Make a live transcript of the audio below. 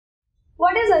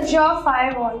What is Azure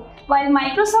Firewall? While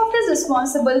Microsoft is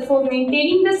responsible for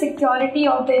maintaining the security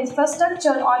of the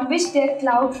infrastructure on which their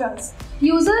cloud runs,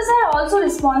 users are also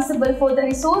responsible for the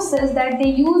resources that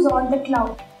they use on the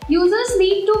cloud. Users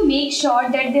need to make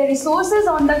sure that their resources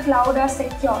on the cloud are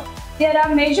secure. There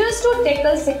are measures to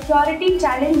tackle security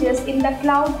challenges in the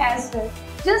cloud as well,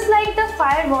 just like the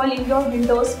firewall in your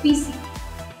Windows PC.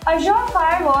 Azure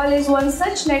Firewall is one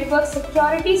such network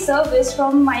security service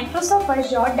from Microsoft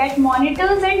Azure that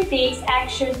monitors and takes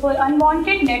action for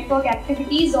unwanted network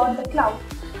activities on the cloud.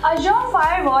 Azure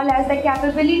Firewall has the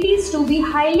capabilities to be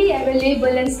highly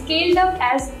available and scaled up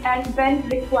as and when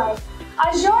required.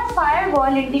 Azure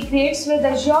Firewall integrates with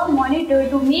Azure Monitor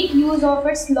to make use of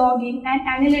its logging and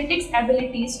analytics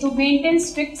abilities to maintain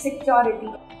strict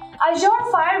security. Azure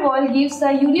Firewall gives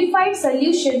a unified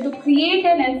solution to create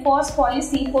and enforce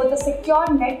policy for the secure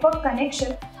network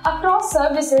connection across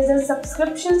services and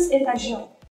subscriptions in Azure.